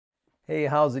Hey,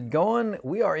 how's it going?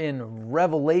 We are in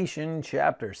Revelation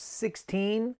chapter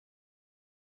 16.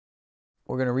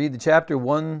 We're going to read the chapter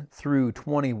 1 through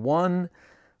 21,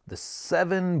 the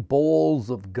 7 bowls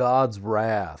of God's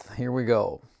wrath. Here we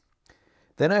go.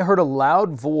 Then I heard a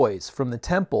loud voice from the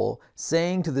temple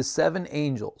saying to the 7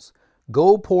 angels,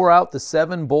 "Go pour out the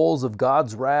 7 bowls of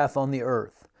God's wrath on the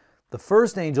earth." The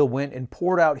first angel went and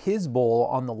poured out his bowl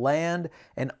on the land,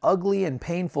 and ugly and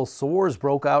painful sores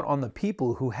broke out on the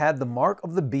people who had the mark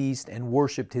of the beast and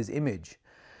worshipped his image.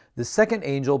 The second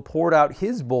angel poured out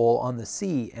his bowl on the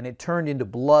sea, and it turned into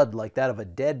blood like that of a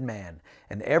dead man,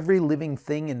 and every living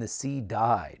thing in the sea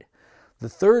died. The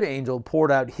third angel poured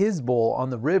out his bowl on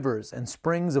the rivers and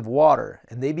springs of water,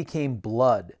 and they became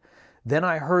blood. Then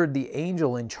I heard the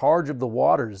angel in charge of the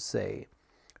waters say,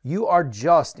 "You are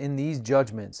just in these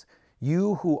judgments,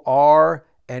 you who are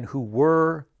and who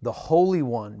were the Holy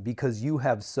One, because you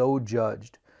have so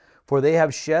judged. For they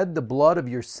have shed the blood of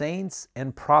your saints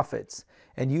and prophets,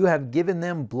 and you have given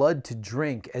them blood to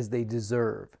drink as they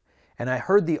deserve." And I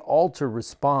heard the altar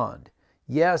respond,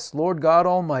 "Yes, Lord God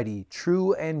Almighty,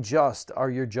 true and just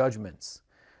are your judgments."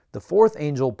 The fourth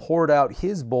angel poured out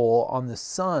his bowl on the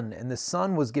sun, and the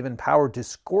sun was given power to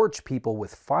scorch people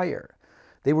with fire.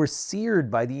 They were seared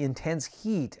by the intense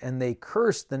heat, and they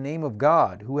cursed the name of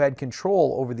God, who had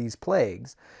control over these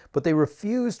plagues, but they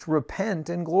refused to repent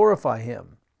and glorify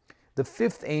him. The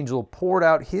fifth angel poured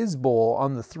out his bowl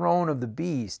on the throne of the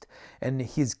beast, and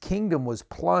his kingdom was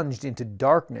plunged into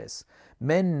darkness.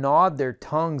 Men gnawed their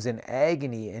tongues in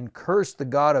agony and cursed the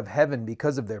God of heaven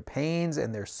because of their pains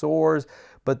and their sores,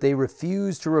 but they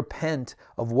refused to repent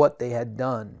of what they had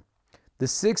done. The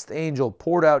sixth angel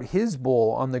poured out his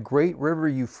bowl on the great river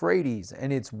Euphrates,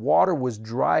 and its water was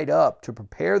dried up to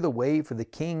prepare the way for the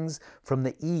kings from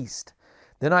the east.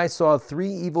 Then I saw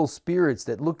 3 evil spirits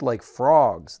that looked like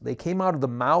frogs. They came out of the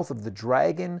mouth of the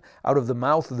dragon, out of the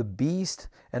mouth of the beast,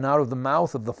 and out of the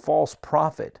mouth of the false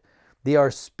prophet. They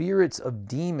are spirits of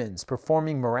demons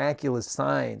performing miraculous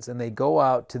signs, and they go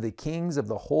out to the kings of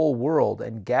the whole world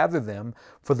and gather them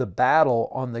for the battle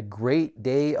on the great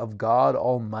day of God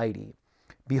Almighty.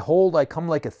 Behold, I come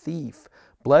like a thief.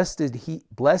 Blessed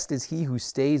is he who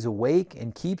stays awake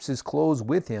and keeps his clothes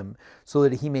with him, so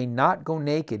that he may not go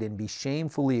naked and be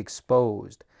shamefully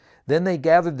exposed. Then they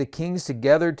gathered the kings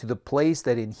together to the place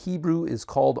that in Hebrew is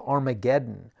called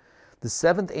Armageddon. The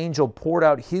 7th angel poured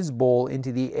out his bowl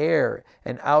into the air,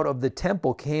 and out of the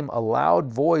temple came a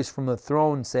loud voice from the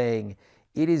throne saying,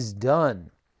 "It is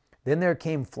done." Then there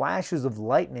came flashes of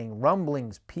lightning,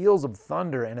 rumblings, peals of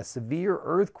thunder, and a severe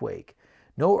earthquake.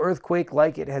 No earthquake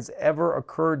like it has ever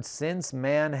occurred since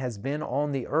man has been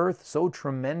on the earth, so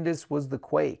tremendous was the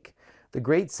quake. The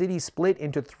great city split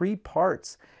into 3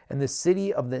 parts, and the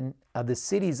cities of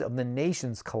the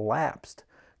nations collapsed.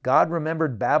 God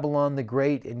remembered Babylon the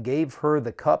Great and gave her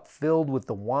the cup filled with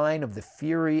the wine of the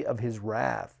fury of his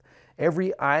wrath.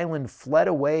 Every island fled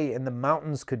away, and the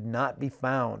mountains could not be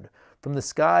found. From the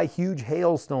sky, huge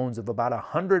hailstones of about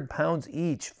 100 pounds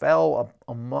each fell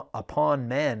upon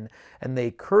men, and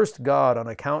they cursed God on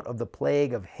account of the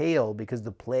plague of hail, because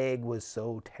the plague was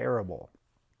so terrible.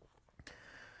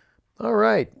 All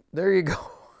right, there you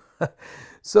go.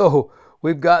 So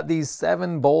we've got these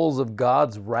 7 bowls of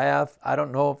God's wrath. I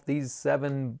don't know if these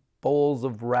 7 bowls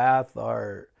of wrath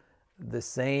are the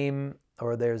same,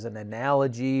 or there's an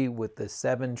analogy with the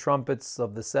 7 trumpets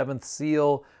of the 7th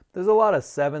seal. There's a lot of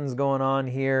 7s going on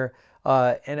here.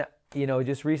 And,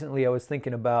 just recently I was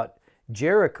thinking about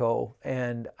Jericho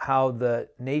and how the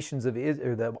nations of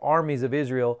Israel, or the armies of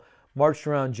Israel, marched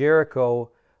around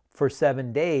Jericho for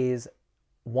 7 days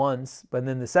once, but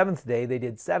then the 7th day they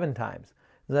did 7 times.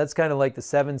 So that's kind of like the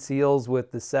 7 seals,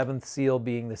 with the 7th seal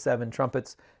being the 7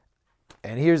 trumpets.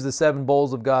 And here's the 7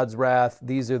 bowls of God's wrath.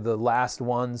 These are the last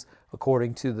ones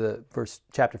according to the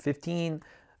chapter 15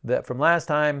 from last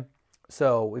time.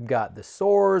 So we've got the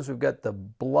sores, we've got the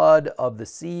blood of the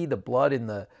sea, the blood in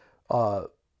the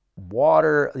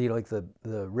water, like the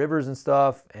rivers and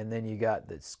stuff. And then you got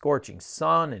the scorching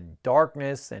sun and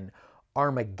darkness and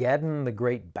Armageddon, the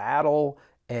great battle.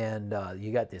 And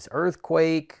you got this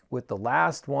earthquake with the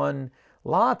last one.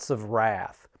 Lots of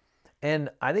wrath. And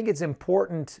I think it's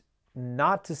important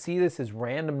not to see this as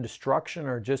random destruction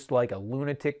or just like a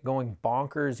lunatic going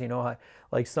bonkers,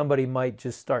 like somebody might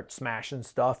just start smashing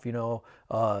stuff, and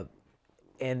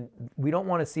we don't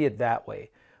want to see it that way.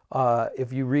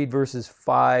 If you read verses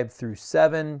 5 through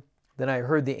 7, then I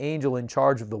heard the angel in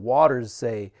charge of the waters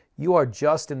say, "You are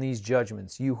just in these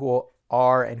judgments, you who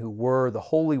are and who were the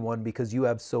Holy One, because you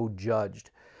have so judged."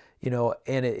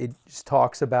 And it just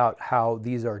talks about how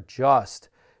these are just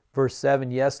Verse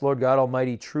 7, yes, Lord God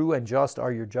Almighty, true and just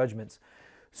are your judgments.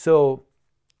 So,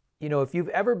 if you've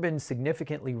ever been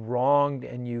significantly wronged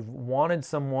and you've wanted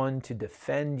someone to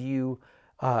defend you,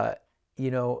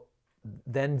 you know,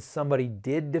 then somebody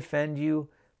did defend you.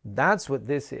 That's what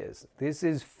this is. This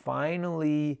is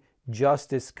finally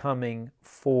justice coming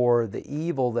for the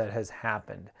evil that has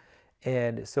happened.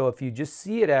 And so if you just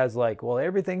see it as like, well,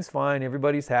 everything's fine,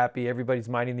 everybody's happy, everybody's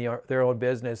minding their own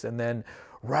business, and then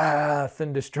wrath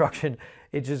and destruction,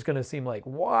 it's just going to seem like,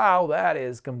 wow, that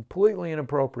is completely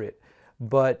inappropriate.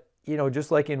 But, just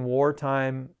like in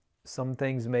wartime, some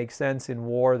things make sense in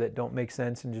war that don't make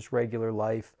sense in just regular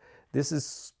life.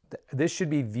 This should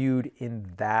be viewed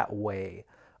in that way.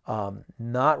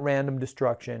 Not random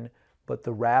destruction, but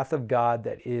the wrath of God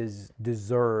that is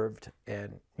deserved.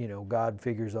 And, God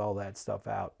figures all that stuff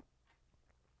out.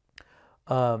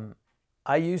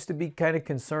 I used to be kind of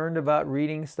concerned about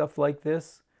reading stuff like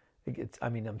this.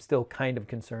 I'm still kind of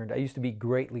concerned. I used to be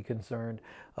greatly concerned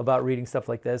about reading stuff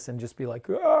like this and just be like,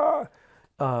 ah!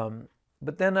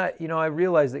 But then I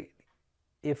realized that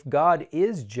if God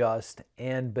is just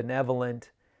and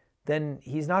benevolent, then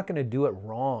he's not going to do it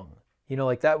wrong.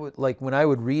 Like when I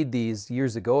would read these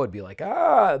years ago, I'd be like,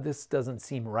 this doesn't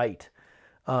seem right.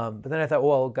 But then I thought,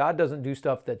 well, God doesn't do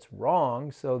stuff that's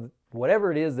wrong, so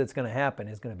whatever it is that's going to happen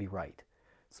is going to be right.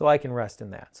 So I can rest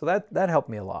in that. So that helped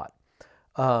me a lot.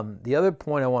 The other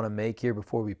point I want to make here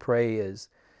before we pray is,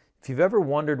 if you've ever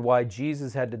wondered why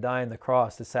Jesus had to die on the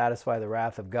cross to satisfy the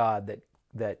wrath of God,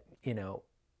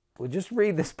 well, just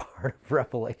read this part of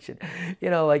Revelation.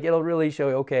 It'll really show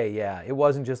you, okay, yeah, it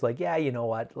wasn't just like, yeah, you know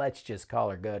what, let's just call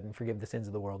her good and forgive the sins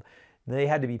of the world. They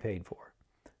had to be paid for.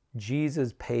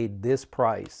 Jesus paid this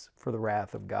price for the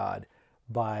wrath of God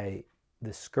by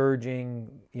the scourging,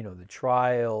 the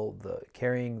trial, the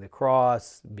carrying the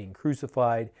cross, being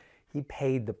crucified. He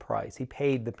paid the price. He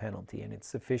paid the penalty, and it's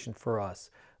sufficient for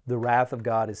us. The wrath of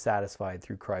God is satisfied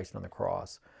through Christ on the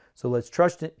cross. So let's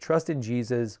trust in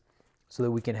Jesus so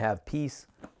that we can have peace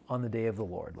on the day of the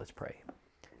Lord. Let's pray.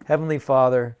 Heavenly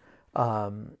Father,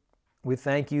 we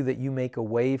thank you that you make a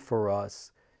way for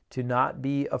us to not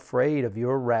be afraid of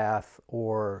your wrath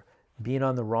or being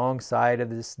on the wrong side of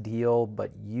this deal,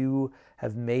 but you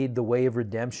have made the way of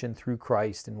redemption through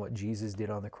Christ and what Jesus did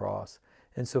on the cross.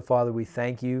 And so, Father, we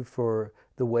thank you for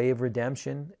the way of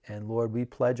redemption. And Lord, we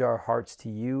pledge our hearts to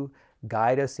you.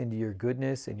 Guide us into your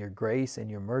goodness and your grace and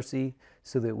your mercy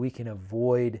so that we can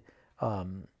avoid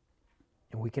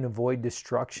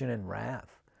destruction and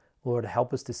wrath. Lord,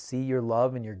 help us to see your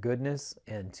love and your goodness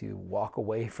and to walk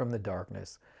away from the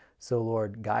darkness. So,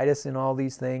 Lord, guide us in all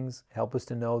these things. Help us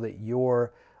to know that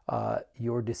your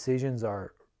decisions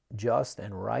are just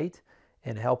and right,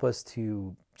 and help us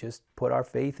to just put our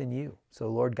faith in you. So,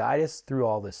 Lord, guide us through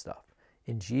all this stuff.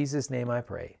 In Jesus' name I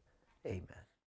pray. Amen.